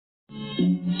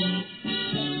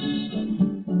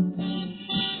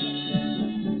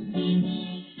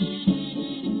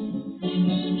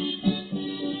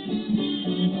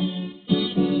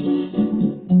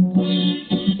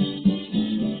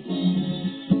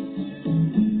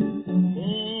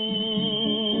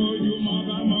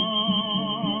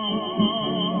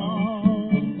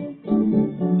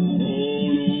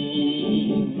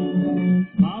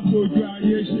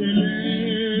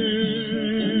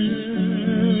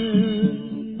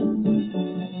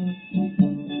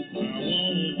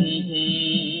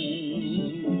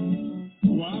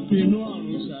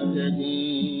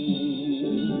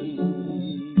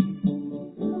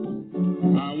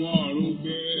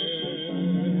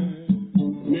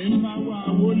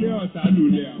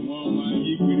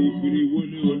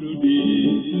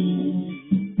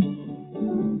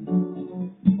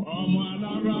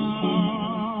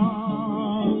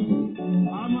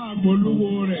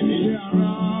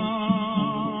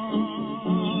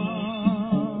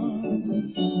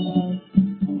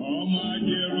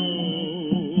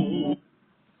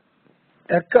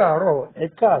Ẹ káàárọ̀, ẹ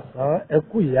káàsán, ẹ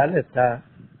kú ìyálẹ̀ta.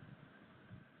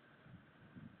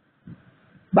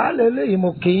 Baálé eléyìí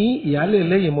mo kí yín, ìyálé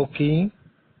eléyìí mo kí yín.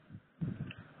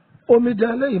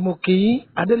 Omidan eléyìí mo kí yín,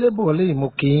 adélébọ̀ eléyìí mo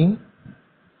kí yín.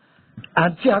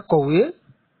 Àǹtí akọ̀wé,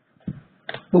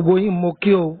 gbogbo yín mo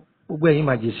kí o, gbogbo ẹ̀yin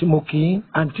màjèsí mo kí yín.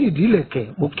 Àǹtí ìdílẹ̀kẹ̀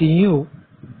mo kí yín o.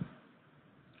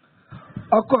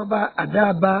 Ọkọ ọba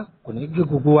àdáàbá kò ní gé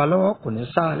gbogbo wa lọ́wọ́, kò ní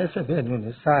sá lẹ́sẹ̀, bẹ́ẹ̀ ni ò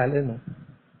ní sá lẹ́nu.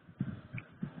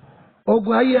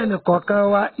 Ogun ayé ẹnì kọ̀ọ̀kan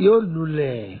wa yóò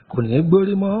lulẹ̀, kò ní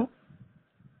gbórí mọ́.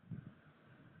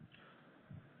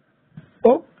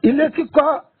 Ilé kíkọ́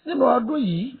nínú ọdún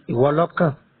yìí ìwọ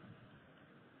lọ́kàn.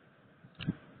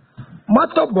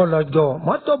 Mọ́tò bọ̀lọ̀jọ̀,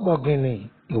 mọ́tò bọ̀gìnì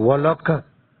ìwọ lọ́kàn.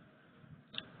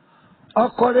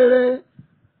 Ọkọ rere,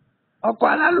 ọkọ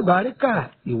alálùbáríkà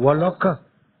ìwọ lọ́kàn.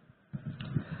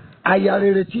 Aya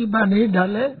rere tí bá ní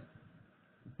dalẹ̀,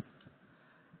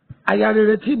 aya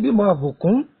rere tí bímọ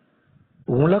àbùkún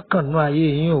òun lọ́kàn nú ayé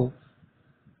yín o.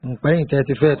 Npẹ́yìn tẹ́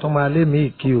ti fẹ́ tún máa lé mi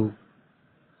kí o.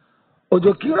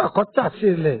 Òjò kí rọ̀kọ́ tà sí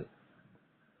ilẹ̀,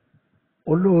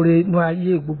 olóore inú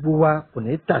ayé gbogbo wa kò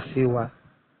ní tà sí wa.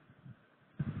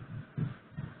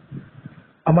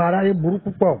 Ọmọ aráyé burú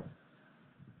púpọ̀,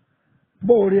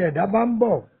 bóore ẹ̀dá bá ń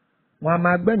bọ̀ wọn a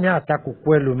máa gbẹ̀mí àtakò kú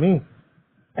ẹlòmíì,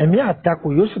 ẹ̀mí àtakò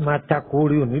yóò sì máa takò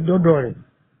orí òní dọ́dọ̀ rẹ̀.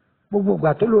 Gbogbo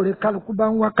ìgbà tó lóore kálukú bá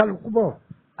ń wá kálukú bọ̀,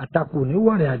 àtakò ní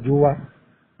wọ̀rìn àjò wa.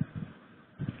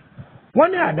 Wọ́n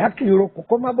ní àdá kì í roko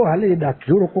kó má bọ̀ hálé, ìdà kì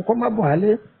í roko kó má bọ̀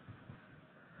hálé.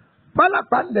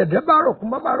 Bálàpá dẹ̀dẹ̀ bá rò kún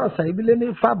bá bá rọ̀ṣà ìbílẹ̀ ní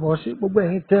fàbọ̀ sí gbogbo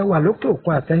ẹ̀yin tẹ́ wà lókè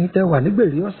òkun àtẹ̀yin tẹ́ wà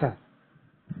nígbèrè ọ̀sà.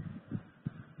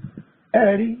 Ẹ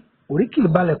rí oríkì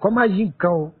ìbalẹ̀ kọ́ má yí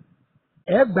nǹkan o.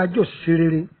 Ẹ gbàjò sí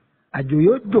rere, àjò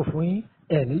yóò jò fún yín,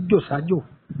 ẹ̀ ní jò sájò.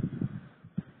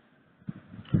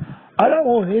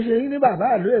 Ọlọ́run ò ní ṣe yín ní bàbá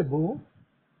àlú èbó.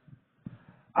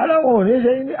 Ọlọ́run ò ní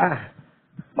ṣe yín ní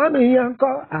mọ́mí yín ń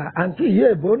kọ́ àǹtí ìlú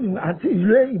èbó nù, àǹtí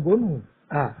ìlú èyìnbó nù.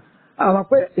 Àwọn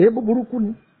pé èébú burúkú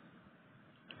ni.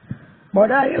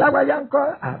 Bọ̀dá yín lágbájá ń kọ́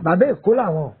bàbá Èkó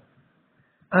làwọn.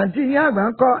 Àǹtí yín àgbà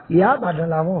ń kọ́ ìyá Àbàdàn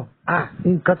làwọn.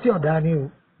 Nǹkan tí ọ̀dà ni o.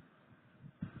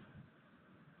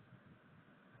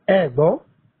 Ẹ gbọ́,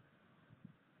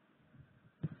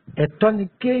 ẹ̀tọ́ ni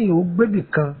kéèyàn ó gbébì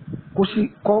kan kó sì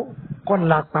kọ́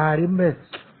la parí mẹ́.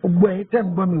 Gbogbo ẹ̀yin tẹ́ ń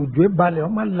gbọ́ mi òjò balẹ̀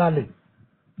ọmọ lálẹ̀.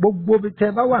 Gbogbo bí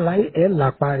tẹ́ bá wà láyé ẹ̀ là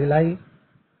parí láyé.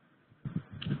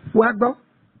 Wá gbọ́.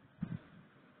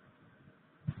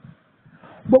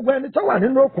 Gbogbo ẹni tó wà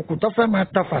nínú òkùnkùn tó fẹ́ máa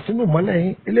tafà sínú mọ́lẹ̀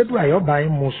yín, Elédùà yóò bá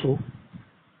yín mú so.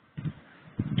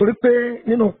 Torí pé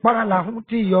nínú párálà fún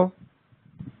tí yọ.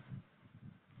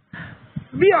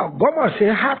 Bí ọ̀gọ́mọ̀ ṣe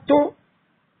há tó,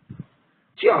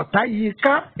 tí ọ̀tá yí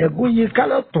ká, ẹ̀gún yí ká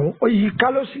lọ́tún, ó yí ká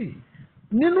lọ́sì.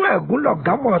 Nínú ẹ̀gún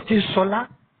lọ̀gámọ̀ ti sọlá.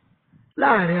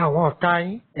 Láàrin àwọn ọ̀tá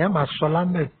yín, ẹ máa sọlá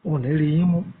mẹ́, ò ní rí yín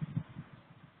mú.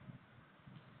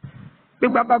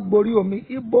 Gbígbá bá gborí omi,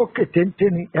 igbó kètéńté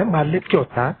ni ẹ máa lékè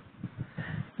ọ̀tá.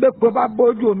 Gbégbó bá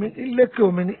bójú omi, lékè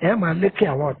omi ni ẹ máa lékè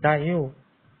àwọn ọ̀tá yín o.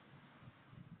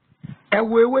 Ẹ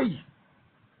wo ewé yìí,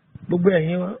 gbogbo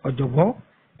ẹ̀yin ọ̀jọ̀gbọ́n,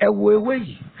 ẹ wo ewé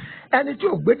yìí. Ẹni tí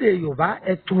ò gbédè Yorùbá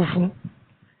ẹ tú fún.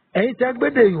 Ẹ̀yin tẹ́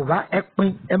gbédè Yorùbá ẹ pín,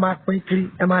 ẹ máa pín kiri,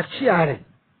 ẹ máa ṣíà rẹ̀.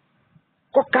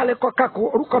 Kọ́kálẹ̀ kọ́kákó,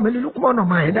 orúkọ mi ní Lúkúmọ̀nà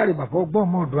máa yẹn dárí bàbá ọgbọ́n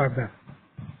ọmọ ọ̀dọ́ àgbà.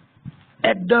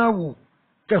 Ẹ dán wò,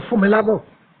 kẹ fún mi lábọ̀.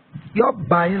 Yóò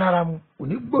bá yín lára mu, kò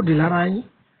ní gbòdì lára yín.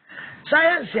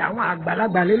 Sáyẹ́ǹsì àwọn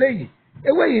àgbàlagbà lélẹ́yìí.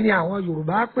 Ewé yìí ni àwọn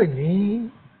Yorùbá pè ní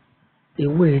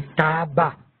ewé tábà.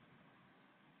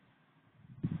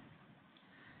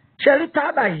 Ṣẹ́rí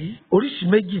tábà yìí oríṣi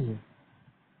méjì ni.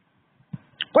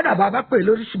 kódà bàbá pè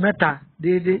lóríṣi mẹ́ta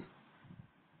déédéé.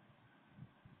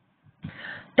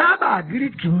 Tábà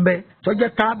gíríkì ń bẹ tó jẹ́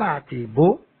tábà àti ìbò.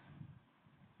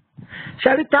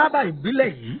 Ṣẹ́rí tábà ìbílẹ̀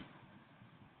yìí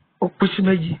ó pín sí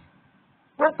méjì.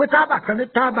 Wọ́n pe tábà kan ní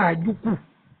tábà àjùkù.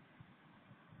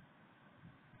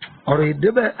 Ọ̀rọ̀ èdè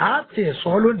bẹ́ẹ̀ á ti ẹ̀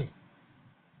sọ lónìí.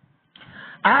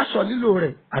 Á sọ lílò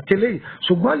rẹ̀ àtẹlẹ́yìn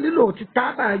ṣùgbọ́n lílò ti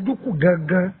tábà àjùkù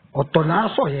gangan ọ̀tọ̀ là á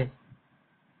sọ yẹn.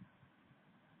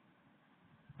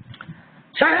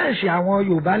 Sáyẹ̀nsì àwọn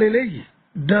Yorùbá lélẹ́yìí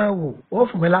dán wò ó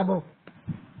fún mi lábọ̀.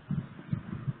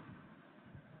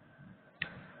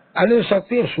 Alẹ́ sọ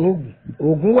pé èso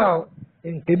oògùn wà ó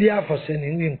nǹkan bí àfọ̀sẹ̀ ní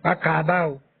wí nǹpa kaaba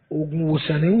o oògùn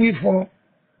ìwòsàn ní wí fún ọ.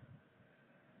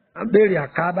 Má béèrè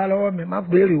àkaaba lọ́wọ́ mi má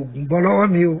béèrè oògùn bọ́ lọ́wọ́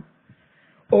mi o.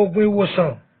 Oògùn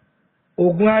ìwòsàn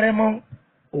oògùn arẹmọ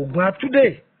oògùn atúndè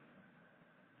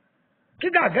kí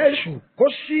gàgá èṣù kó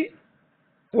sí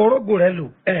orógbò rẹ lò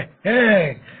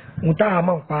ń tá a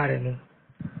mọ̀ ń pa rẹ̀ nu.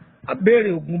 Má béèrè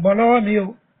oògùn bọ́ lọ́wọ́ mi o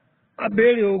má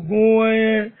béèrè oògùn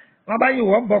wọ́n bá yìí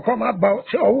wọ́n bọ̀ kọ́ máa bọ̀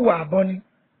ṣé ọ̀húwà àbọ̀ ni.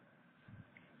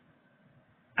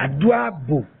 Àdúrà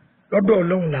bò lọ́dọ̀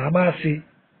Ọlọ́run là á máa ṣe.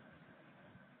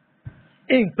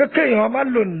 Ìpè kéèyàn máa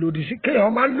lò lòdì sí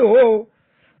kéèyàn máa lò ó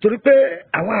torí pé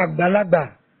àwọn àgbàlagbà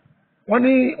wọ́n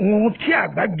ní ohun tí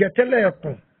àgbà jẹ tẹ́lẹ̀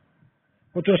ẹ̀kùn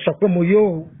kó tó sọ pé mo yó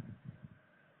o.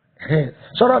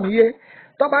 Sọ̀rọ̀ mi yé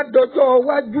tó bá dọjọ́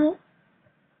iwájú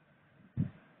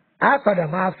á padà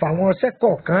máa fà wọn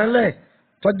sẹ́kọ̀ọ́ kan lẹ̀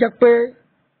tó jẹ́ pé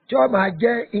tí wọ́n máa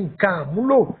jẹ́ nǹkan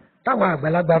àmúlò táwọn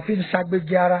àgbàlagbà fi ń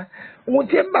ṣàgbéjì ara. Ohun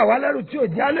tí ń bà wá lẹ́rù tí ò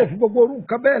jẹ́ àlè fún gbogbo orú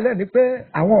nǹkan bẹ́ẹ̀ lẹ́ ni pé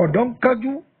àwọn ọ̀dọ́ ń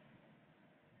kánjú.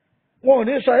 Wọn ò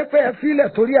ní sọ pé ẹ fílẹ̀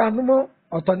torí àánú mọ́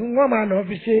ọ̀tọ̀ ni wọ́n máa lọ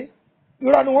fi ṣe.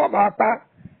 Irọ́ ni wọ́n bá pa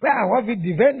pé àwọn fi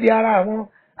dìfẹ́ǹdì ara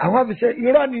àwọn fi ṣe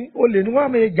irọ́ ni olè ni wọ́n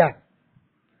máa jà.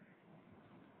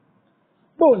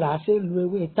 Bó là á ṣe lu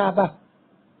ewé tábà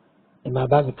ẹ máa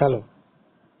bá mi ká lọ.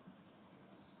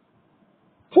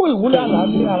 Fún ìwúlò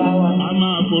àlàáfíà ara wa. A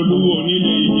máa polówó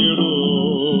nílé ìjẹ́rò.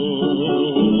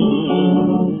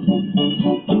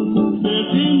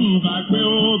 Bẹ́sí ń bá pé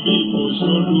òbí kò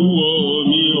ṣolúwo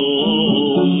mi o.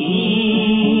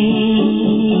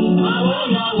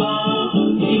 Àwòrán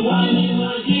ìwà ni mo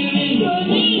jí rí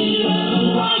lórí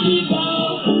ìwà ìbọn.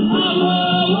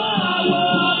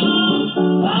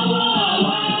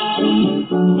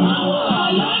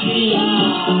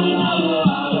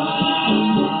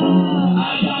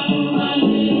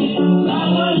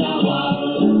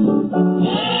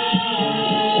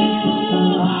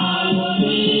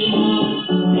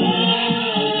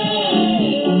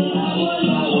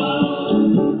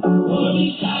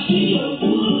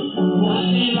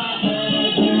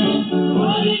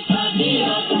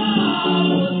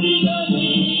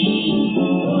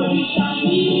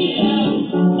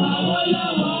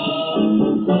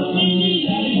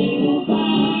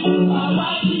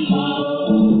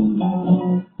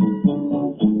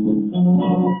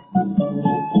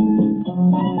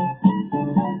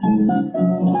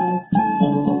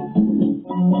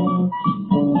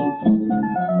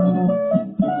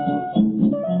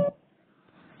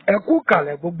 Ẹ kú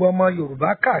kàlẹ̀ gbogbo ọmọ Yorùbá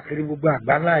káàkiri gbogbo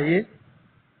àgbáńlá ayé.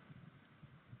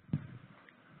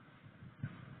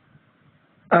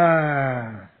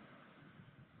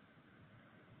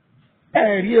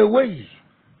 Ẹ rí ewé yìí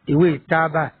ewé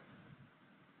tábà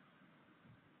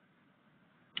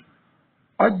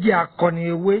ó jẹ́ akọni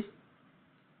ewé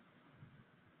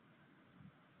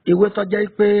tó jẹ́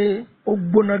pé ó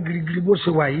gbóná girigiri bó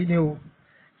ṣe wà yìí ni o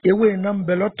ewé iná ń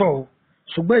bẹ lọ́tọ̀ o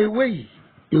ṣùgbọ́n ewé yìí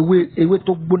ewé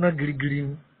tó gbóná girigiri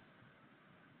ni.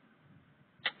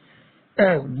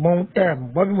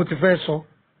 Gbọ́ bí mo ti fẹ́ sọ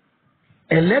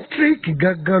ẹ̀lẹ́tíríkì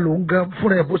gangan ló ń gan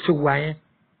fúnra ẹ̀ bó ṣe wà yẹn.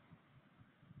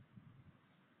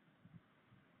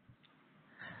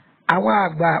 Àwọn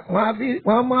àgbà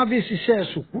wọ́n máa fi ṣiṣẹ́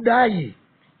sùkúdáàyè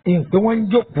nǹkan wọ́n ń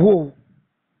jókòó o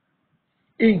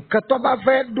nǹkan tó bá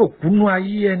fẹ́ dòkúnú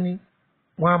ayé ẹni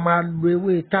wọ́n á máa lo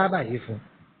ewé tábà yìí fún.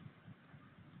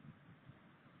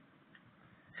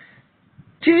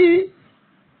 Tí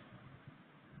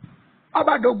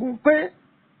ọba dogun pé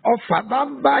ọfà bá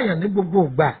ń báyàn ní gbogbo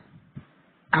ìgbà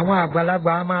àwọn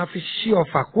àgbàlagbà á máa fi ṣí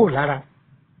ọfà kúrò lára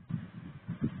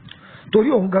torí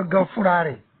òun gangan fúnra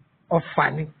rẹ̀ ọfà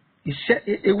ni iṣẹ́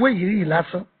ewé yìí rí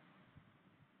lásán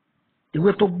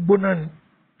ewé tó gbóná ni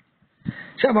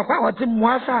ṣé ẹ mọ̀ pé àwọn tí mu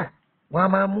àṣà wọn a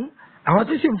máa mú àwọn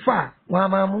tí sì ń fà wọn a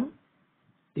máa mú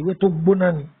ewé tó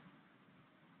gbóná ni.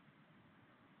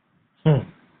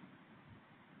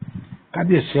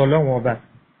 Kábíyèsí Ọlọ́run ọba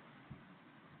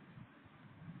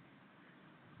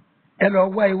ẹ lọ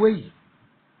wá ewé yìí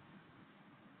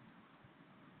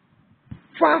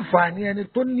fún àǹfààní ẹni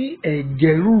tó ní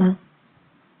ẹ̀jẹ̀ ríru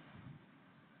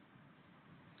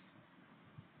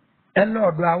ẹ lọ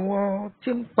ọ̀dọ̀ àwọn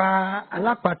tí ń pa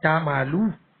alápatà màálùú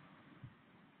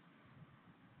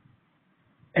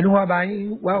ẹni wọ́n bá yín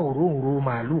wá òróǹro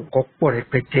màálùú kọ́ pọ̀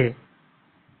rẹpẹtẹ.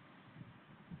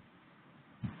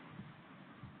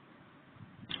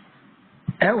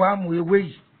 ẹ wàá mú ewé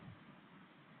yìí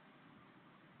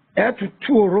ẹ tún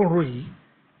tú òróǹro yìí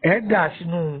ẹ dà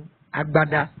sínú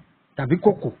agbada tàbí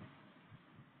kòkò.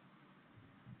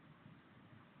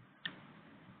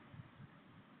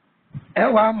 ẹ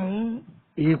wàá mú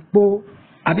èèpo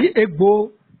àbí egbò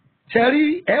sẹ́rí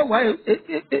ẹ wàá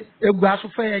egbò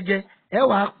asúnfẹ́yẹjẹ ẹ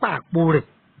wàá pa àpò rẹ̀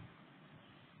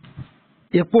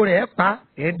èpo rẹ̀ ẹ pa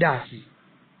ẹ dà sí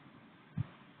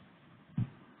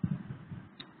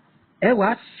ẹ wàá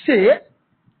sè é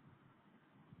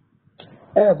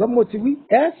ẹ gbọ́n mo ti wí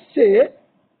ẹ sè é.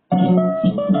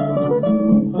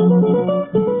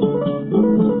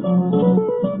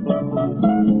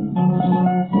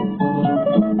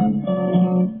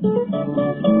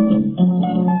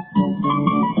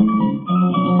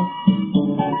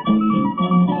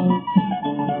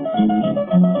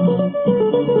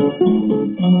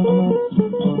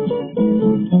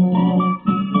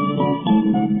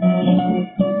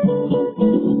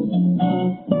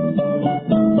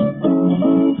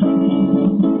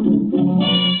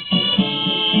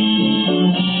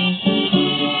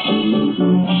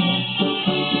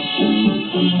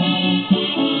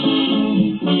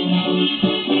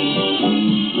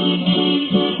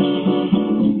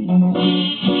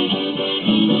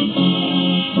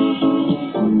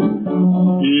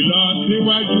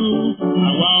 Ìlọsíwájú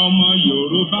àwa ọmọ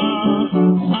Yorùbá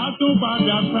a tún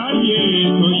padà sáyé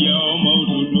tó yẹ ọmọ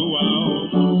Odùduwà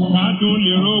a tún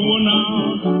lè rówó náà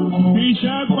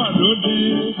iṣẹ́ pọ̀ lóde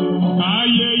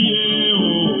ayẹyẹ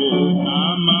o ká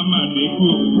má má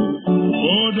dínkù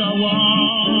ó dọwọ́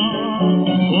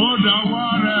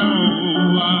rẹ o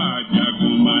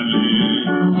Àjàgùnmálẹ̀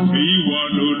ìwọ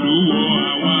lolúwo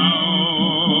àwa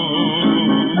o.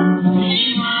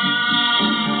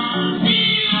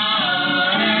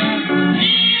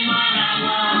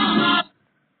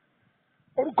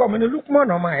 orúkọ mi ni Lukman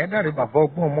ọmọ Ayédáre bàbá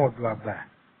ọgbọ́n ọmọ ọ̀dọ̀ àgbà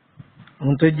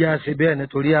ohun tó jẹ́ àṣẹ bẹ́ẹ̀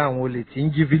nítorí àwọn olè tí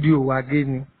ń jí fídíò wa gé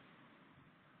ni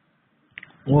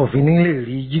wọn ò fi ní lè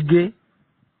rí jígé.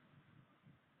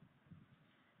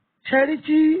 ṣẹ́rí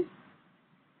tí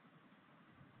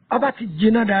ọba ti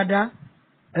jiná dáadáa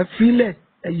ẹ filẹ̀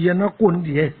ẹ yẹná kò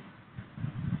nídìí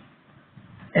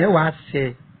ẹ wàá ṣe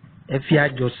ẹ fi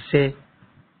àjọ ṣe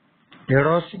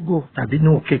ẹ̀rọ sígò tàbí ní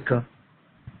òkè kan.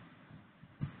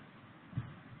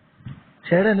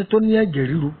 ṣẹ́rẹ́ ni tó ní ẹ̀jẹ̀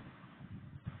ríru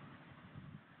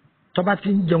tó bá ti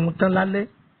ń jẹun tán lálẹ́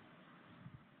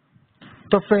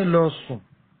tó fẹ́ lọ sùn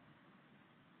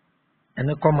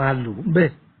ẹni kọ́ máa lò ó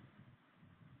bẹ́ẹ̀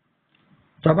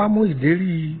tó bá mú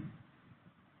ìdérí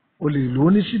o lè lò ó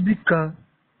ní síbí kan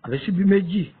àbí síbí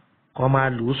méjì kọ́ máa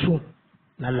lò ó sùn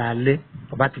lálaalẹ́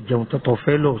tó bá ti jẹun tán tó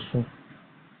fẹ́ lọ sùn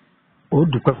ó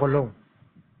dúpẹ́ fọlọ́hun.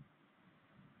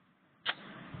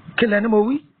 kí lẹni mo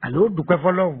wí àlọ́ ó dúpẹ́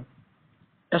fọlọ́hun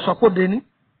ẹ sọ pé ó dé ní.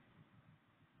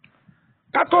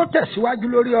 ká tó tẹ̀síwájú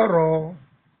lórí ọ̀rọ̀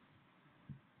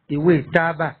ìwé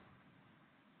tábà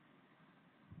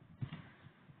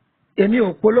èmi ò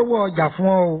polówó ọjà fún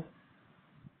ọ o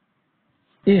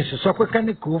ìyìn sọ pé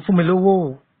kẹ́nìkì ó fún mi lówó o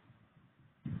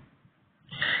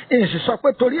ìyìn sọ pé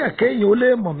torí ẹ̀ kéèyàn ó lè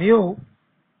mọ̀ mí o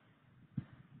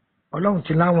ọlọ́run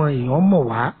ti láwọn èèyàn mọ̀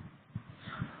wá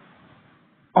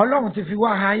ọlọ́run ti fi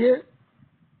wá ayé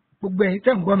gbogbo ẹ̀yin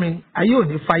tẹ́ ń gbọ́ mi ayé ò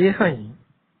ní fayé hàn yín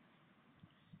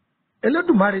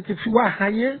Elédùmarè ti fi wá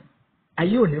ayé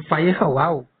ayé ò ní fayé hàn wá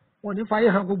o wọn ò ní fayé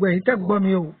hàn gbogbo ẹ̀yin tẹ́ ń gbọ́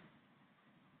mi o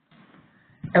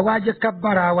ẹ wá jẹ́ ká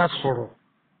bára wa sọ̀rọ̀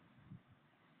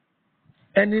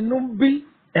ẹni inú ń bí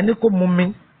ẹni kò mú mi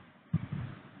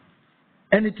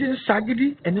ẹni tí ń ṣagídí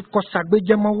ẹni kò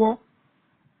ṣàgbéjẹmọ́wọ́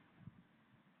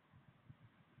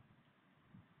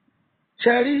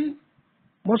ṣe rí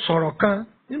mo sọ̀rọ̀ kan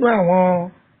nínú àwọn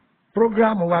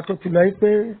prógráàmù wa tó ti lọ yìí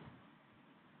pé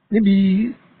níbi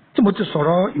tí mo ti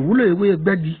sọ̀rọ̀ ìwúlò ewé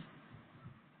gbẹ́gi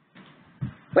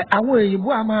pé àwọn òyìnbó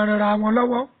a máa ranra wọn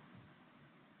lọ́wọ́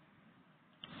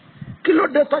kí ló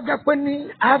dé tọ́já pé ní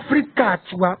Áfíríkà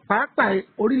tiwa pàápàá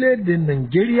orílẹ̀-èdè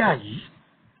Nàìjíríà yìí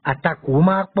àtakò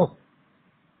máa pọ̀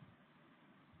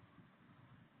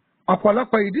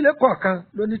ọ̀pọ̀lọpọ̀ ìdílé kọ̀ọ̀kan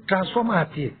ló ní transformer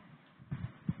àti ẹ̀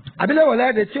àbílẹ̀ wọ̀lẹ́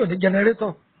èdè tí ò ní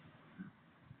jẹnẹrétọ̀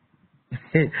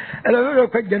ẹlẹ́rìí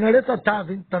pé jẹnẹrétọ̀ tá a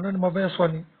fi ń tanná ni mo fẹ́ sọ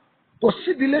ni kò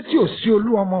sídìílé tí ò sí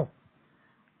olú ọmọ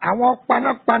àwọn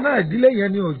panápaná ìdílé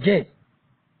yẹn ni ò jẹ́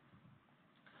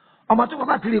ọmọ tí wọ́n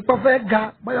bá ti rí pọ́ fẹ́ ga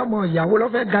bóyá ọmọ ìyàwó ló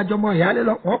fẹ́ ga jọ ọmọ ìyáálé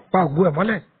lọ wọ́n pa ògùn ẹ̀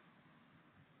mọ́lẹ̀.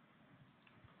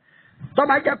 tó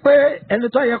bá jẹ́ pé ẹni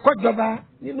tó yẹ kó jọba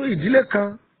nínú ìdílé kan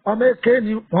ọmọ èké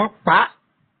ni wọ́n pa á.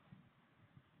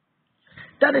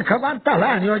 tẹ́nìkan bá ń tà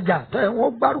láàrin ọjà tó yẹ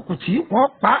wọ́n gbárùkù tí wọ́n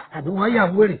pa á àbí wọ́n yà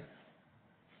ń wèrè.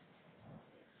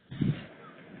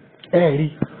 ẹ rí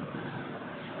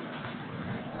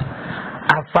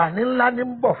àǹfààní ńlá ní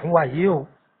ń bọ̀ fún wa yìí o.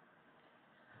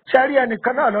 sẹ́rí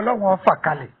ẹnìkan náà lọ́lọ́wọ́n fà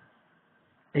kalẹ̀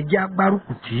ẹ̀jẹ̀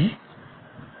agbárùkù tí.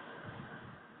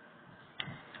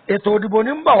 ètò òdìbò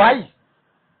ní ń bọ̀ wáyìí.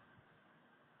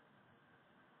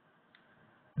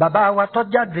 bàbá wa tó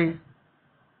jáde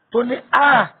tó ní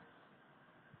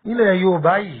nílẹ̀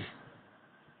Yorùbá yìí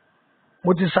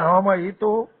mo ti sàwọn ọmọ yìí tó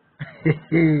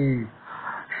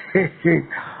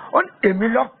ó ní èmi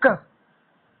lọ́kàn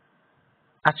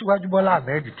Aṣíwájú Bọ́lá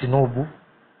Ahmed Tinubu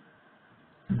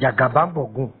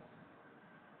Jàgàbáǹbọ̀gùn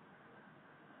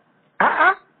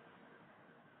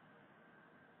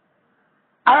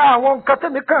ara àwọn nǹkan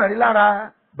tẹ́mi kàn rí lára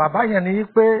bàbá yẹn ni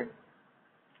pé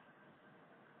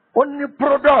ó ní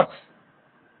product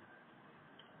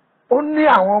ó ní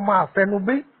àwọn ọmọ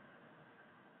àfẹnubí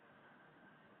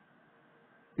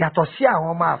yàtọ̀ sí àwọn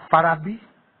ọmọ àfarabí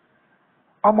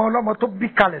ọmọ ọlọ́mọ tó bí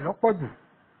kalẹ̀ lọ́pọ̀ jù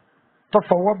tó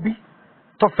fọwọ́ bí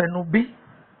tó fẹnu bí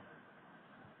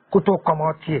kó tó kọmọ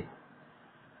tiẹ̀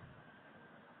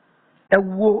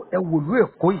ẹ wòlú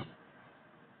Èkó yìí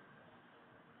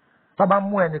tó bá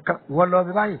mú ẹnìkan ìwọ lọ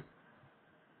bí báyìí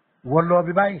ìwọ lọ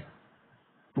bí báyìí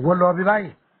ìwọ lọ bí báyìí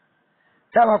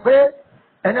ṣé àwọn pé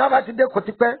ẹni wọn bá ti dé kò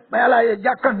ti pẹ́ báyà láàyè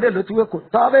jákàndé ló ti wéko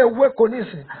tó bá wéko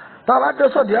nísìn tó bá dé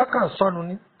sọdí ọkàn sọnù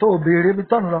ni tó o béèrè mi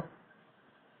tọ́nu lọ.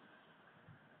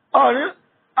 ọ̀rí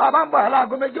abáǹbọ̀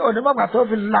aláàgọ́ méjì onímọ̀gbà tó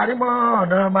fi larí mọ́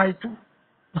ọ̀nà máa tú.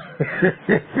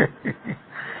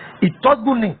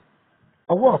 ìtọ́jú ni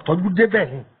ọwọ́ ọ̀tọ́jú débẹ̀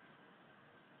ni.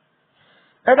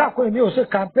 ẹ dákun èmi ò ṣe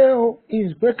kàmpé o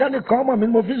ìpè kẹ́nìkan ọmọ mi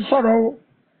ni mo fi sọ̀rọ̀ o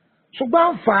ṣùgbọ́n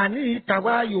àǹfààní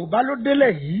tàwa Yorùbá ló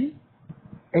délẹ̀ yìí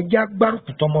ẹjẹ́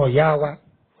agbárùkù tọmọ ìyá wa.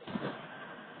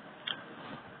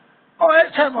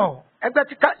 OSM ẹgbẹ́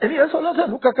ti ká èmi yẹn sọ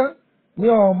lọ́sẹ̀lú kankan mi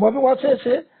ò mọ bí wọ́n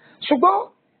ṣe ṣùgbọ́n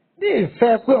ní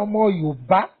ìfẹ́ pé ọmọ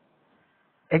Yorùbá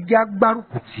ẹjẹ́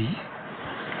agbárùkù tí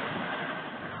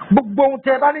gbogbo ohun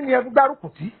tẹ ẹ bá ní ni ẹ fi gbárùkù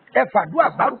tí ẹ fàdúrà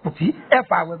gbárùkù tí ẹ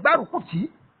fàwẹ̀ gbárùkù tí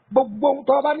gbogbo ohun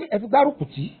tẹ ẹ bá ní ẹ fi gbárùkù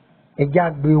tí ẹjẹ́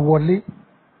agbé wọlé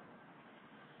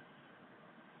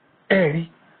ẹ rí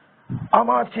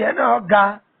ọmọ tiẹ̀ náà ga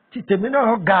tí tèmi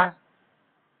náà ga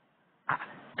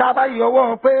tá a bá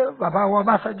yọwọ́ pé bàbá wọn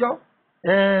Ọbásanjọ́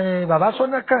bàbá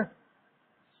Ṣónẹ́kàn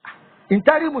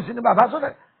ìntẹ́rìmù sí ni bàbá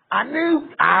Ṣónẹ́kàn àní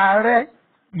ààrẹ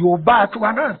Yorùbá tiwa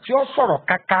náà tí ó sọ̀rọ̀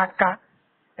kákáká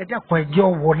ẹjẹ́ kan ẹjẹ́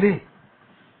wọlé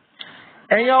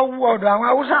ẹ̀yàn owó ọ̀dọ̀ àwọn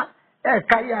Haúsá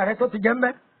ẹ̀ka iye ààrẹ tó ti jẹ́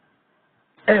mẹ́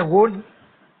ẹ̀ wò ni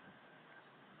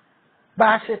bá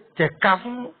a ṣe tẹ̀ka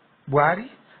fún Buhari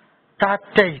ta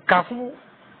tẹ ìka fún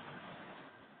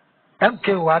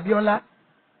MKO Abíọ́lá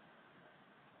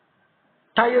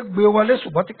táyé gbé wọlé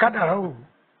ṣùgbọ́n tí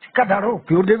kádàrá ò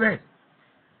pé ó débẹ̀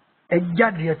ẹ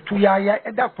jáde ẹ túyáyá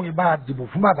ẹ dákun ìbá dìbò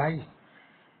fún bàbá yìí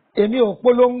èmi ò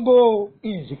polongo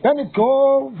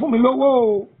ìsìnkánìkan fún mi lówó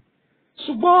o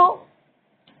ṣùgbọ́n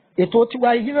ètò tiwa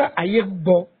yìí náà àyè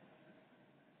gbọ́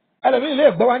ẹlòmíì lè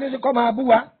gbọ́ wa ní kọ́ máa bú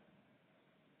wa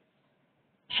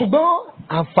ṣùgbọ́n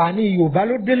àǹfààní Yorùbá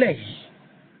ló délẹ̀ yìí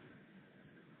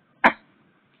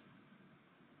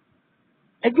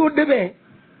ẹjọ́ débẹ̀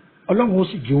Ọlọ́run ó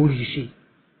sì jẹ́ orí ṣe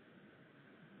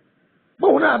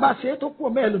bóun náà bá ṣe é tó pọ̀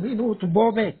mẹ́ẹ̀ lómi inú tó bọ́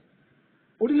bẹ́ẹ̀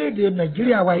orílẹ̀-èdè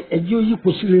Nàìjíríà wa ẹjẹ́ ó yípo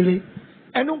sí rere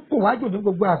ẹnu ń kó wájú ní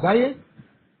gbogbo àgbáyé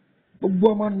gbogbo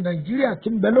ọmọ Nàìjíríà tí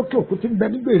ń bẹ lókè òkú tí ń bẹ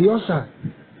nígbèrè ọ̀sán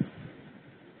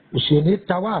òṣèlú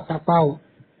ta wá àtàpá o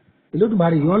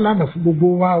Olódùmarè yọ lánàá fún gbogbo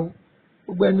wa o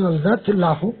gbogbo ẹni ọ̀sán ti là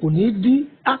fún kò ní í dí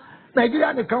Nàìjíríà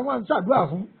nìkan wà ń ṣàdúrà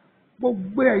fún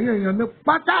gbogbo ẹ̀yin èèyàn mi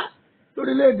pátá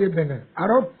lórílẹ̀‐èdè Bẹ̀nẹ̀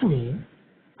àrọ́ tù yín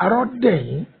àrọ́ dẹ̀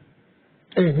yín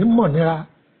ẹ̀yin mọ̀ nira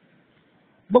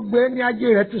gbogbo ẹni ajé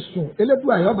rẹ ti sùn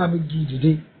Elédùà yóò bá mi jí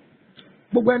dìde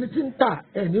gbogbo ẹni tí ń tà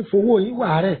ẹni fowó yín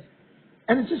wà rẹ̀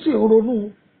ẹni tí sì ń ronú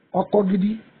ọkọ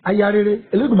gidi aya rere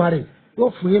Elédùmarè yóò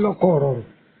fún yín lọ́kọ ọ̀rọ̀ rẹ̀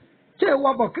tí ẹ wọ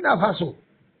Burkina Faso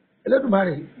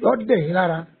Elédùmarè yóò dẹ̀ yín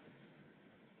lára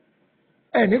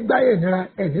ẹni gbáyé nira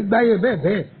ẹni gbáyé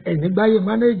bẹ́ẹ̀ ẹni gbáyé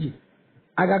mánéèjì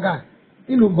àgàgà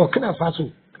ìlú Burkina Faso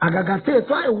àgàgà tẹ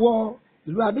ètò àìwọ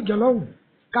ìlú Abidjan lọ́hùn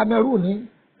Cameroon ní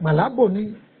Malabo ní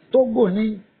Togo ní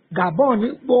Gabon ní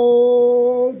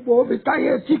gbogbo ibi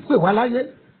táyé tí pè wá láyé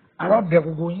àrọ́ bẹ̀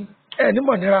gbogbo yín ẹni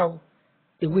mọ̀ nira o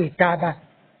ìwé ìtaaba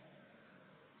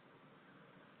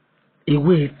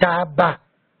ewé tábà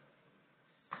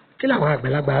kí làwọn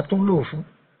àgbàlagbà tún lò fún.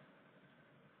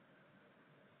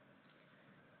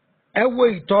 ẹ wo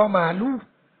ìtọ̀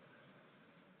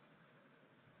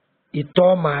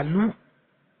màálù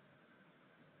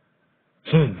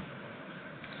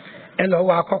ẹ lọ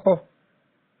wá àkọ́kọ́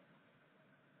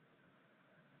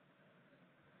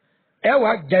ẹ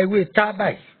wá já ewé tábà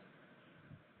yìí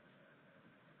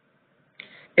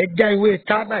ẹ já ewé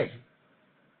tábà yìí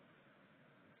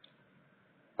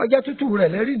ọjà tútù rẹ̀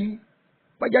lẹ́rí ni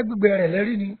ọjà gbígbẹ rẹ̀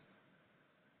lẹ́rí ni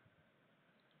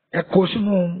ẹ kó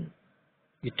sínú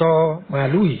ìtọ̀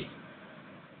màálù yìí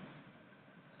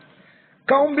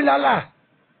káwọn bílálà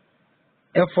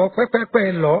ẹ fọ pẹ́pẹ́pẹ́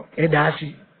lọ ẹ dà á sí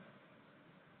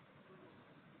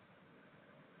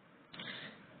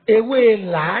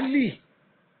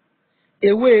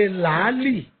ewé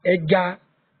làálì ẹja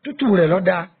tútù rẹ̀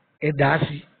lọ́dà ẹ dà á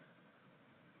sí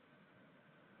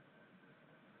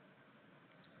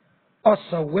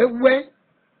ọsàn wẹ́wẹ́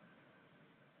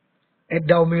ẹ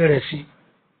dà omi rẹ̀ sí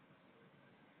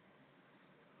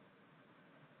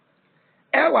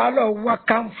ẹ wàá lọ wá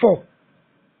káńfọ̀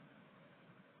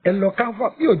ẹ lọ káńfọ̀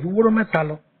bí ojú wóró mẹ́ta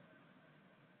lọ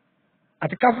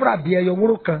àti káfúrà bíi ẹyọ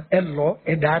wóró kan ẹ lọ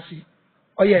ẹ dà á sí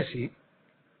ọyẹ sí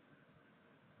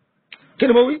kí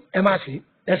ni mo wí ẹ máa sí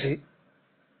ẹ sí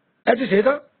ẹ ti ṣe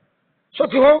tán sọ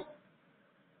ti hó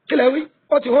kí lẹ wí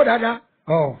ó ti hó dáadáa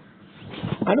ọ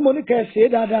àní mo ní kẹ́ ẹ ṣe é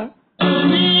dáadáa.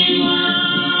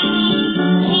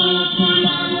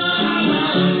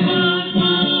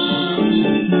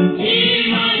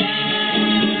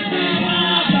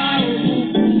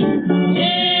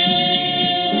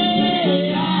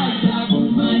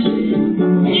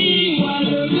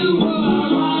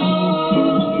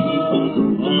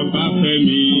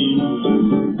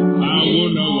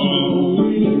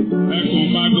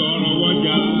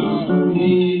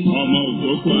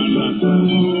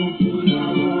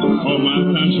 Ọmọ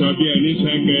aṣọ bí ẹni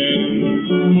ṣẹ́gẹ́,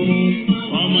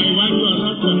 ọmọ iwájú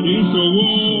ọlọ́kọ̀ kì í ṣòwò,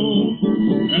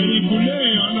 ẹ̀yìnkùlé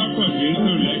ọlọ́kọ̀ kì í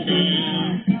ṣò lẹ́gẹ́,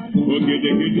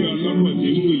 ògèdègèdè ọlọ́kọ̀ kì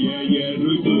í ṣù yẹyẹ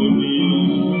lójú omi,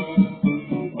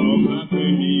 ọba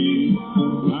fẹ́mi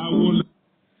àwọn.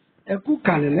 ẹ kú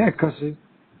kàlẹ̀ lẹ́ẹ̀kan sí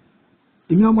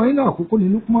ìmí ọmọ yín náà kúkú ní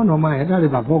Lukman ọmọ Ayédáre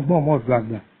bàbá ọgbọ́n ọmọ ọ̀dọ́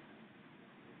àgbà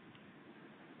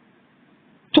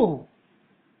tó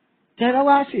tẹ́lá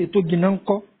wá sí ètò jìnnà ń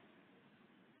kọ́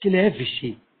kí lẹ́ẹ̀ fi ṣe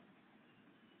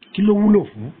kí ló wúlò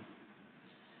fún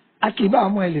a kì í bá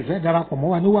àwọn ẹlẹ́fẹ́ darapọ̀ mọ́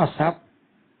wa ní WhatsApp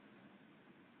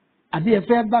àbí ẹ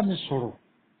fẹ́ bá mi sọ̀rọ̀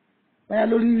báyà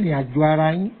lórí ìrìn àjò ara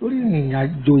yín lórí ìrìn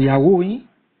àjò ìyàwó yín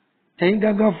tẹ̀yìn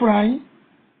gángan fúnra yín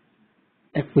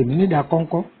ẹ pè mí nídàá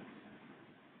kọ́ńkọ́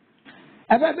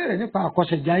ẹ fẹ́ bẹ̀rẹ̀ nípa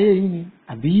àkọsẹ̀jáyé yín ni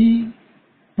àbí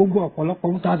gbogbo ọ̀pọ̀lọpọ̀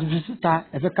ohun tá a ti fi síta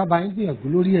ẹ fẹ́ ká bá yín gbìyànjú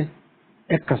lórí ẹ̀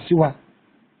ẹ kàn sí wa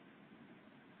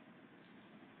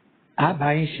a bá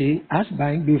yín ṣe a sì bá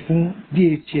yín gbé fún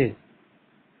DHL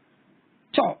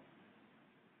tọ́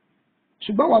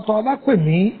ṣùgbọ́n wọ́tọ̀ ọba pè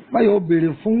mí báyọ̀ béèrè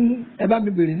fún ẹ bá mi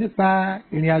béèrè nípa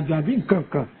ìrìn àjò àbí nǹkan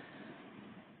kan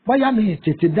bóyá mi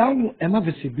tètè dáhùn ẹ má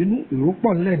fi ṣèbínú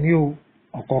ìrópọ̀ ńlẹ̀ ní o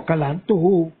ọ̀kọ̀ọ̀kan là ń tò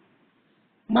ó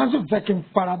má sì fẹ́ kí n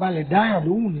farabalẹ̀ dáhùn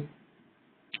lóhùn ni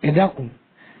ẹ dákun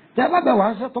tẹ́ bá bẹ̀ wá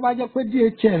ń sẹ́ tó bá jẹ́ pé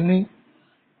DHL ni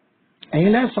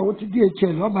ẹ̀yin lẹ́sàn-án tí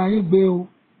DHL lọ́ba yín gbé o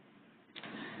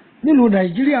nílùú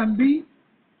Nàìjíríà ń bí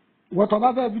wọ́tọ̀ bá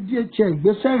fẹ́ fi DHL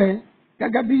gbéṣẹ́ rẹ̀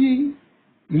gẹ́gẹ́ bí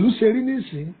ìlú ṣe rí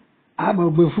nísìn àbọ̀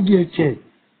gbé fún DHL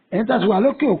ẹ̀yin tàṣí wà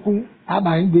lókè òkun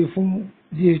àbà yín gbé fún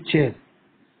DHL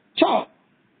tọ́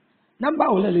nọ́mbà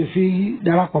wo lẹ lè fi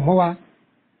darapọ̀ mọ́ wa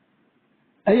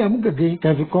ẹ̀yẹ mú gègé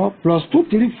kẹfì kọ́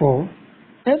 +234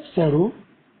 80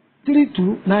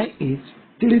 3298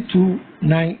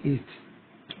 3298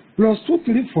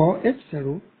 +234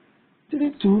 80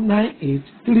 3298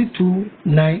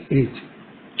 3298.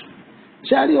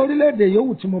 ṣé a rí orílẹ̀-èdè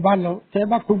yòówù tí mo bá lọ tẹ́ ẹ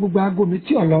bá pé gbogbo aago mi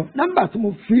tí ò lọ nọ́mbà tí mo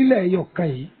fi ilẹ̀ ẹyọ kan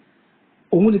yìí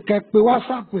òun nìkan pé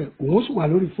wásaàpù ẹ̀ òun sì wà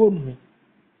lórí fóònù mi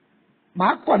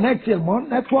màá kọ̀nẹ́ẹ̀tì ẹ̀ mọ́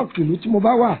nẹ́tíwọ́ọ̀kì ìlú tí mo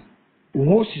bá wà òun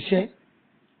ó ṣiṣẹ́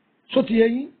só ti yé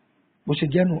yín bó ṣe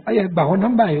jẹ́nu ayẹ gbà wọ́n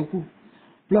nọ́mbà yòókù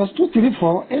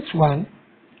 +234 81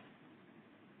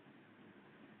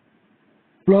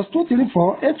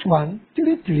 +234 81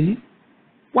 33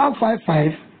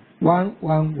 155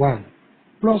 111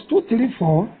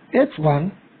 +234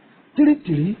 81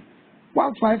 33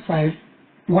 155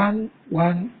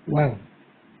 111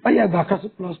 ayẹ gbà kan sí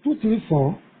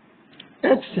 +234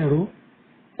 80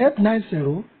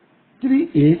 890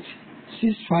 38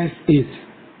 658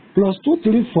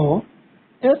 +234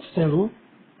 80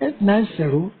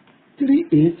 890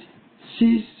 38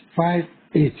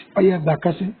 658 ọyẹ gbà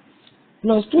kan sí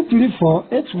 +234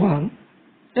 81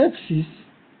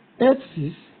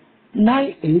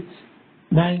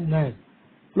 86869899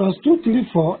 plus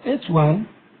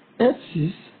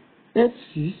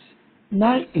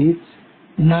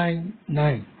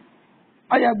 2348186869899.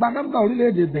 Ọ̀yá gba nọ́mbà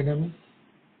orílẹ̀-èdè Benin mi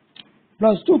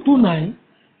plus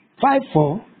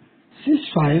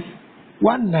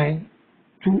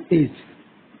 22954651928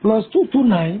 plus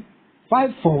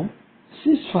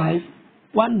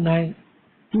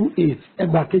 22954651928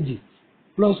 ẹgbàá kejì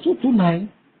plus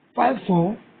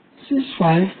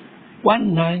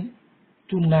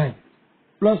 22954651929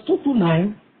 plus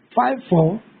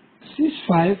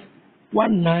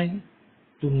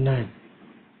 22954651929.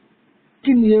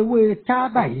 Kí ni ewé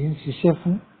tábà yìí ń ṣiṣẹ́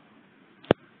fún?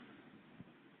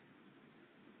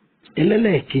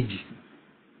 Ẹlẹ́lẹ́ẹ̀kejì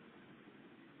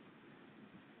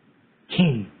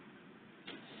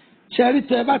ṣe rí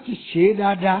tẹ́ bá ti ṣe é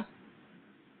dáadáa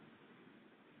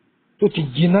tó ti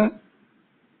jiná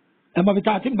ẹ mọ̀ bí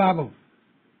tá a ti ń bá a bọ̀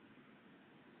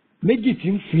méjì tí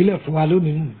ń filẹ̀ fún wa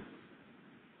lónìí nù.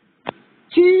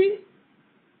 Tí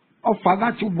ọfà bá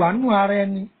ti wà nù ara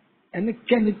ẹni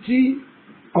ẹnikẹ́ni tí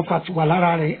ọfà ti wà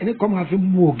lára rẹ̀ ẹni kọ́ máa fi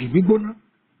mu ògì gbígbóná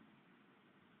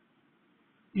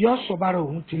yọ sọ̀bára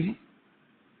òun ti rí.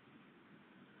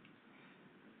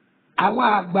 Àwọn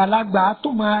àgbàlagbà tó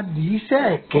máa dì í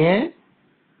sẹ́ẹ̀kẹ́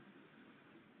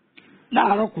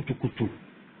láàárọ̀ kùtùkùtù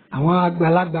àwọn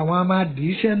àgbàlagbà wọn a máa dì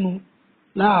í sẹ́nu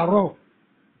láàárọ̀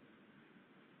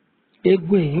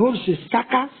egun èèyàn ó ṣe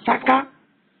sákásáká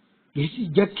kì í sì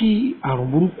jẹ́ kí àrùn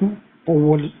burúkú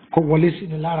kó wọlé sí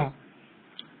ni lára.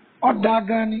 Ọ̀dà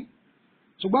gan ni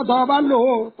ṣùgbọ́n tó o bá lò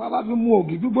ó tó o bá fi mu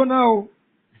ògì gbígbóná o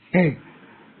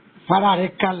fara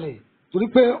rẹ̀ kalẹ̀ torí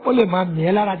pé ó lè máa mì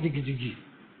ẹ́ lára jìgìjìgì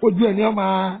ojú ẹni ọ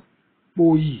máa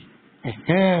pòyì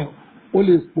ó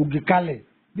lè pògì kalẹ̀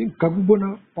bí nǹkan gbígbóná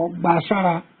ọgbà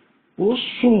sára ó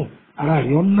sùn ara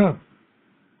rẹ̀ ọ náà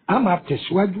a máa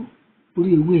tẹ̀síwájú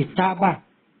lórí ewé tábà.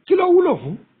 Kí ló wúlò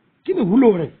fún? Kí ni ìwúlò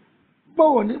rẹ̀?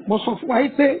 Bọ́wọ̀ ni mo sọ fún wa yìí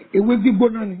pé ewé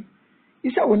gbígbóná ni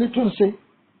iṣẹ́ wo ni tún ṣe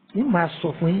ní màá sọ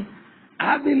fún yín.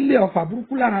 Àbí lé ọfà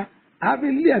burúkú lára àbí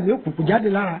lé ẹ̀mí òkùnkùn jáde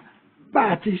lára bá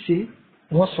a ti ṣe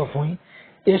wọ́n sọ fún yín.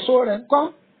 Èso rẹ̀ ńkọ́?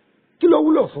 Kí ló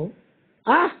wúlò fún?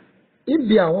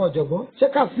 Ibi àwọn ọ̀jọ̀gbọ́n ṣé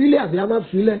ká filẹ̀ àbí a máa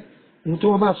filẹ̀ ohun tí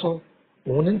wọ́n bá sọ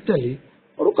òun ní tẹ̀lé.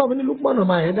 Orúkọ mi ní Lukman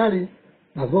ọmọ Ayédáre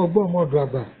bàbá ọgbọ́n ọmọ ọ̀dọ̀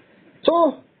àgbà tó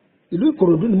ìlú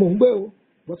Ìkòròdú ni mò ń gbé o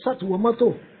bó sáti wọ mọ́tò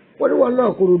wọ́n ní wọn lọ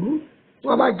Ìkòròdú tí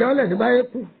wọ́n bá já ọ́lẹ̀ ní báyé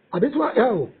kù àbí tí wọ́n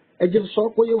ẹ̀jẹ̀ sọ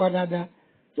kó yé wa dáadáa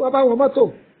tí wọ́n bá wọ mọ́tò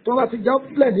tí wọ́n bá ti já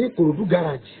ọ́lẹ̀ ní Ìkòròdú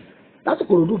gáràjì láti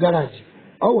Ìkòròdú gáràjì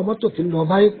ọwọ́ mọ́tò ti lọ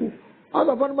báyé kù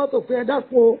ọ̀sán fún mọ́tò pé ẹ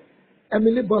dákun o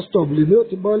Emily bus stop lèmi ó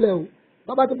ti bọ́lẹ̀ o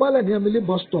bàbá ti bọ́lẹ̀ ní Emily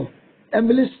bus stop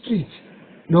Emily street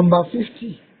number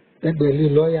 50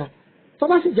 ẹgbẹ̀lẹ́ lọ́ọ̀yà tó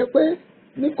bá sì jẹ́ pé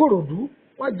ní Kòròdú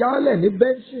wọ́n já ọ́lẹ̀ ní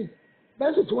bẹ́ńsì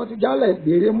tí wọ́n ti já ọ́lẹ̀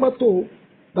béèrè mọ́tò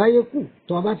báyé kù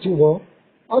tó bá ti wọ̀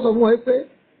ọ́ sọ fún wọn pé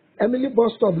Emily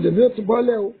bus stop lèmi ó ti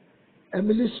bọ́lẹ̀ o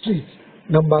Emily street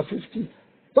number 50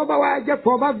 tó bá wá jẹ́ pé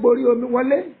ọba gborí omi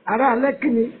wọlé ará Lẹ́kì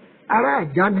ni ará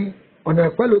Àjà ni ọ̀nà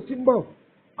Ẹ̀pẹ́ ló ti ń bọ̀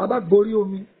ọba gborí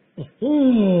omi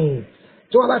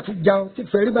tí wọ́n bá ti jẹun tí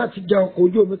fẹ́rí bá ti jẹun kò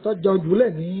ojú omi tó jẹun jùlẹ̀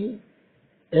ní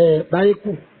báyé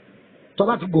kù tó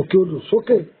bá ti gòkè odò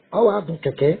sókè ọwọ́ àdùn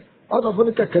kẹ̀kẹ́ ọ̀sán fún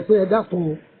ní kẹ̀kẹ́ pé ẹ dákun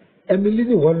Emily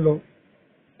ni wọ́n lọ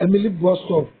Emily bus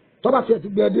stop tó bá ti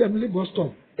gbé ọdún Emily bus stop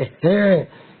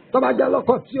tó bá jẹ́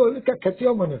lọ́kọ̀ tí o ní kẹ̀kẹ́ tí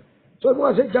ọmọ náà tó ní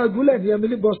wọ́n ṣe jẹun jùlẹ̀ ní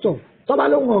Emily bus stop tó bá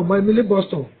lóun ọmọ Emily bus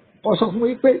stop ọ̀sán fún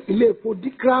mi pé ilé epo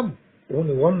Dikram òun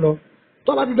ni wọ́n lọ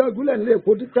tó bá ti jẹun jùlẹ̀ ní ilé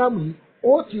epo Dikram yìí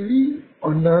ó ti rí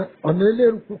ọ̀nà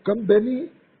eléruku kan bẹ ní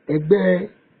ẹgbẹ́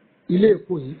ilé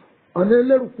epo yìí ọ̀nà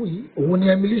eléruku yìí òun ni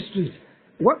Emily street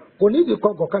wọ́n kò ní ìdí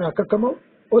kan kọ̀ọ̀kan àkankan mọ́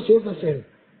ó ṣe é fẹsẹ̀ rìn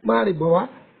máa rìn bọ̀ wá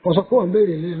kò sọ pé wọ́n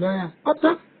béèrè lé lọ́yà ọ̀tá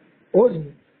ó rìn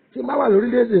tí n bá wà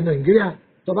lórílẹ̀‐èdè Nàìjíríà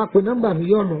tó bá pe nọ́mbà mi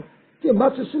yọ̀ lọ tí n bá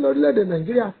ti sí lórílẹ̀‐èdè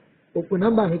Nàìjíríà ó pe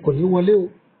nọ́mbà mi kò ní wọlé o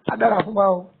á dára fún wa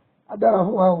o á dára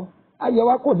fún wa o ayé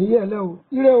wa kò ní yẹ̀ lẹ́ o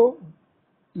ire o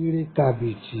ire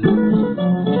kàbìtì.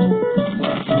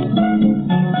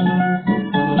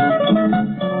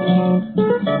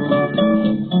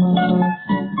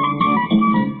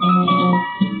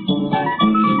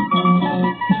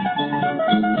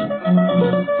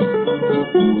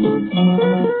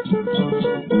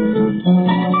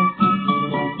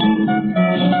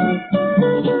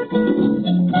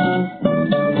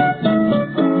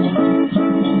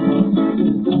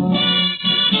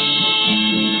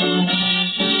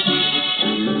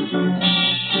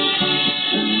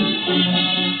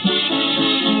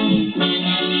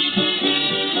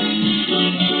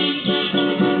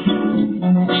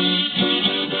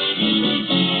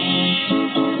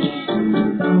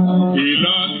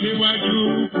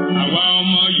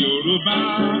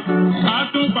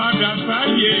 padà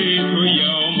sáyé tó yẹ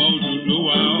ọmọ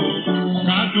Odùduwà o.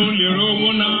 Ká tún lè rówó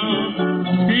náà,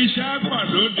 kí iṣẹ́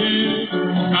pàdódé,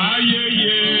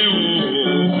 ayẹyẹ o,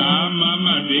 ká má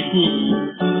má dínkù.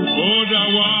 Ó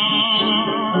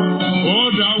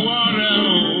dọwọ́ rẹ̀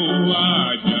o,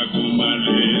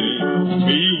 Àjàgùnmálẹ̀,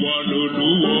 ìwọ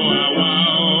lolúwo àwa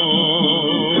o.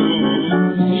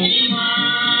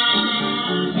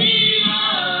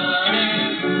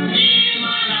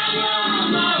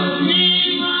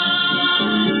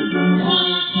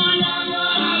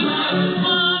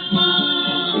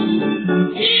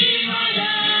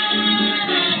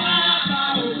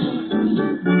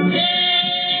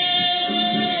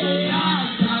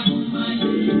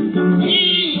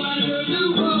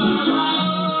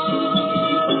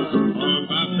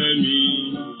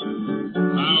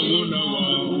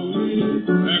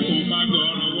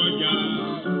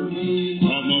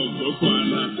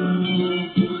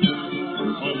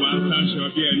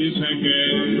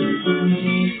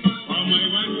 Ọmọ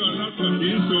iwájú ọlọ́kọ̀ tí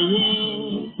ń sowó,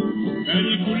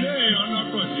 ẹ̀yìnkùlé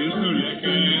ọlọ́kọ̀ tí ń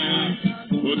sòlẹ́kẹ̀,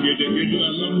 ògèdègèdè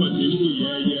ọlọ́kọ̀ tí ń sùn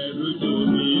yẹ̀yẹ̀ lójú.